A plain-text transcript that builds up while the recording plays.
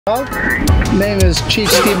Name is Chief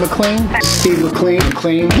Steve McLean. Steve McLean.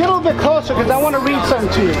 Get a little bit closer because I want to read something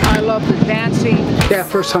to you. I love the dancing. Yeah,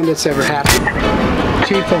 first time that's ever happened.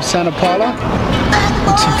 Chief of Santa Paula.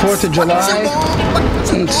 It's the 4th of July.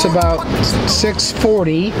 It's about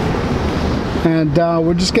 6:40. And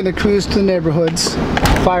we're just going to cruise to the neighborhoods.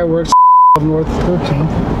 Fireworks North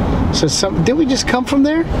 13th. So did we just come from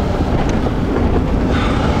there? A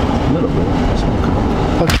little bit.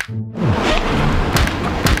 Okay.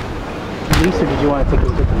 Lisa, did you want to take a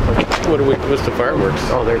look at them? What's the fireworks?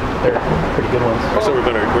 Oh, they're pretty good ones. So we're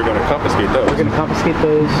gonna confiscate those. We're gonna confiscate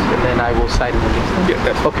those, and then I will cite them against them. Yeah,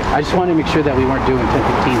 that's okay. I just wanted to make sure that we weren't doing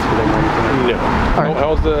 10-15s for them or anything. No. All right.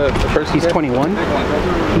 How's the person? He's 21.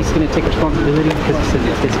 He's gonna take responsibility because he says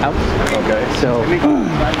it's his house. Okay. So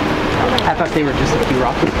I thought they were just a few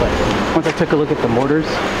rockets, but once I took a look at the mortars,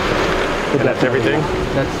 and that's everything.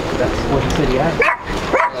 That's what he said he had.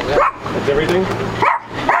 That's everything.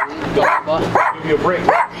 Give you a break.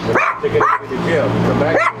 Take it to jail. Come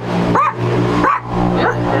back.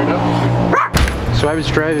 Yeah. Fair enough. So I was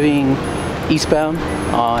driving eastbound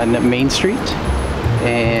on Main Street,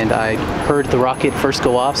 and I heard the rocket first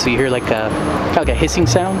go off. So you hear like a hissing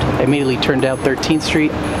sound. I immediately turned down 13th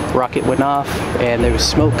Street. Rocket went off, and there was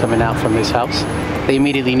smoke coming out from his house. They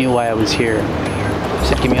immediately knew why I was here.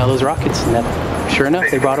 Said, "Give me all those rockets," and sure enough,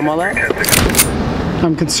 they brought them all out.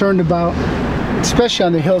 I'm concerned about, especially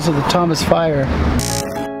on the hills of the Thomas Fire.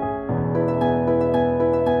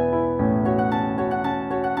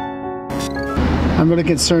 I'm really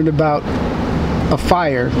concerned about a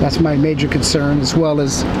fire. That's my major concern, as well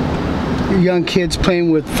as young kids playing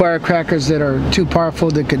with firecrackers that are too powerful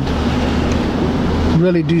that could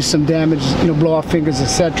really do some damage, blow off fingers,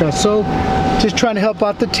 etc. So just trying to help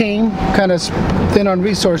out the team, kind of thin on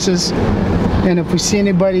resources. And if we see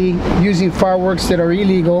anybody using fireworks that are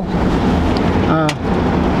illegal,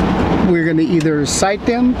 we're going to either cite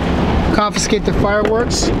them, confiscate the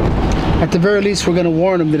fireworks. At the very least, we're going to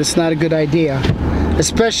warn them that it's not a good idea,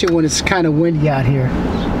 especially when it's kind of windy out here.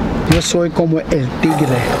 Yo soy como el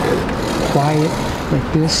tigre. Quiet,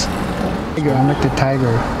 like this. I'm like the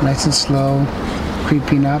tiger, nice and slow,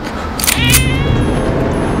 creeping up.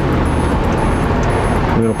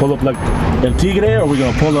 We're going to pull up like el tigre, or we're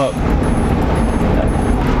going to pull up?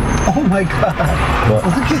 Oh my God. What?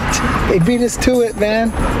 Look at, they beat us to it,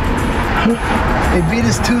 man. They beat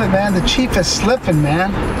us to it, man. The chief is slipping,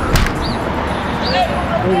 man.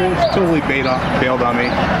 It's totally bailed on me.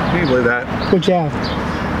 Can you believe that? What'd you have?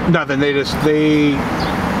 Nothing. They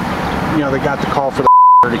got the call for the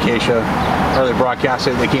Acacia, or they broadcast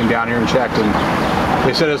it. They came down here and checked, and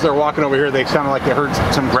they said as they're walking over here, they sounded like they heard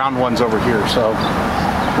some ground ones over here. So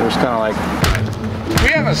it was kind of like, we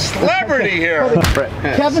have a celebrity here.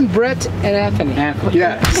 Kevin, Brett, and Anthony.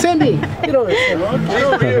 Yeah. Cindy, get over here.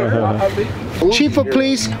 Chief of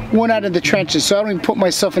Police went out in the trenches, so I don't even put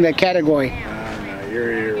myself in that category.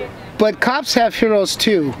 You're a hero. But cops have heroes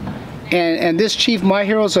too, and this chief, my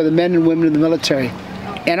heroes are the men and women in the military,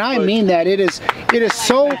 and I mean that. It is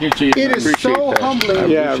so humbling.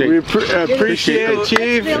 Yeah, we appreciate it,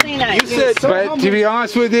 Chief. Really nice. You said, but to be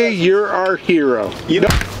honest with you, you're our hero.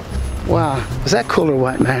 Wow, is that cool or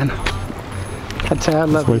what, man? I tell you, I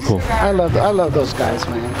love Pretty cool. I love those guys,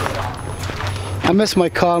 man. I miss my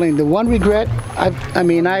calling. The one regret, I've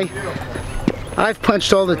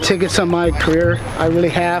punched all the tickets on my career. I really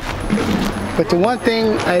have. But the one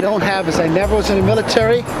thing I don't have is I never was in the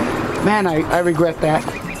military. Man, I regret that.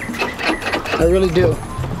 I really do.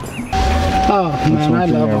 Oh man, I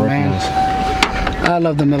love them, man. I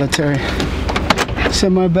love the military. So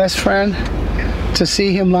my best friend, to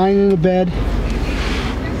see him lying in the bed,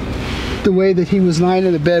 the way that he was lying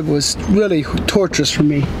in the bed was really torturous for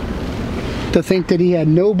me. To think that he had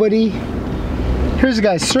nobody. Here's a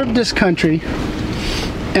guy served this country,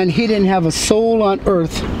 and he didn't have a soul on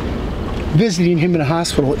earth visiting him in a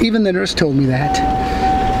hospital. Even the nurse told me that.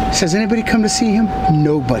 Says, anybody come to see him?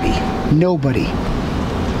 Nobody. Nobody.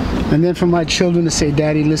 And then for my children to say,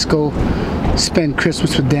 Daddy, let's go spend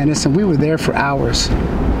Christmas with Dennis, and we were there for hours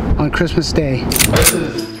on Christmas Day.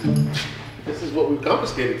 This is what we've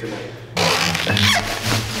confiscated tonight.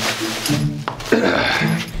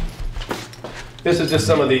 This is just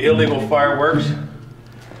some of the illegal fireworks.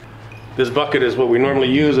 This bucket is what we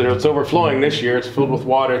normally use, and it's overflowing this year. It's filled with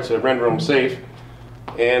water to render them safe.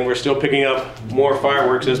 And we're still picking up more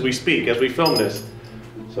fireworks as we speak, as we film this.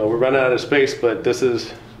 So we're running out of space, but this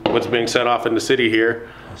is what's being set off in the city here.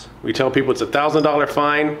 We tell people it's a $1,000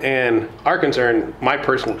 fine, and our concern, my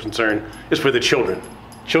personal concern, is for the children.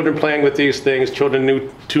 Children playing with these things, children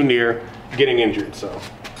too near, getting injured, so.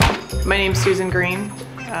 My name's Susan Green.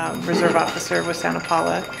 reserve officer with Santa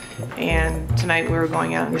Paula, and tonight we were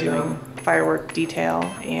going out and doing firework detail,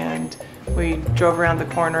 and we drove around the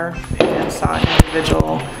corner and saw an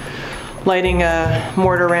individual lighting a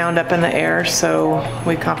mortar round up in the air, so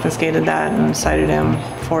we confiscated that and cited him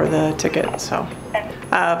for the ticket. So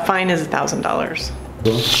fine is $1,000.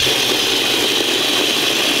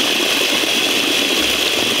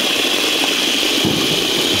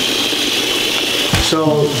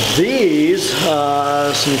 So these,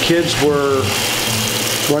 some kids were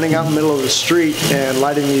running out in the middle of the street and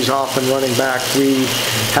lighting these off and running back. We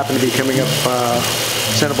happened to be coming up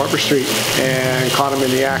Santa Barbara Street and caught them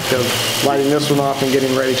in the act of lighting this one off and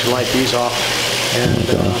getting ready to light these off. And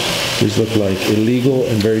these look like illegal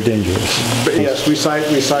and very dangerous. But yes, we cited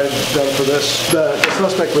them for this. The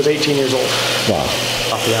suspect was 18 years old. Wow.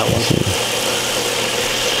 Off of that one.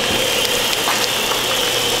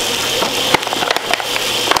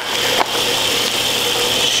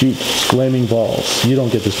 Shoots flaming balls. You don't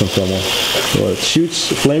get this from someone. Well, it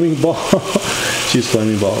shoots flaming ball. Shoots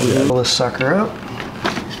flaming balls. Yeah. Pull this sucker up.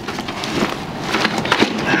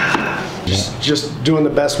 Just doing the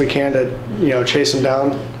best we can to, chase them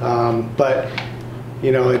down. But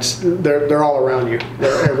they're all around you.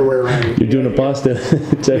 They're everywhere around you. You're doing a Boston.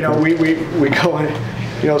 We go in.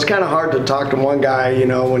 It's kind of hard to talk to one guy.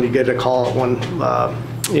 When you get a call at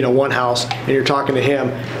one house and you're talking to him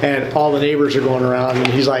and all the neighbors are going around and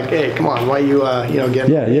he's like, hey, come on, why you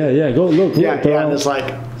getting? Yeah. Go look. Yeah. And it's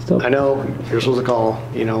like, stop. I know you're supposed to call,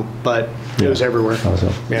 but it was everywhere.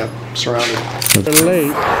 Awesome. Yeah, surrounded. They're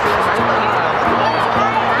late.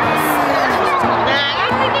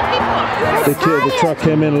 The truck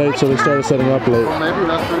came in late, so they started setting up late. Maybe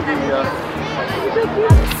that's through the.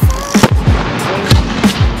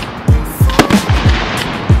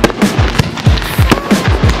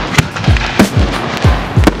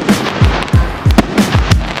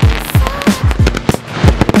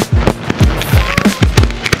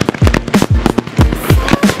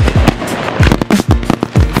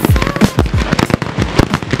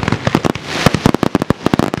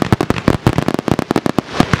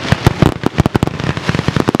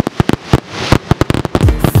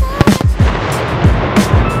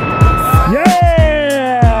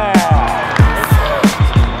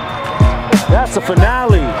 That's the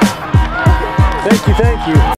finale. Thank you.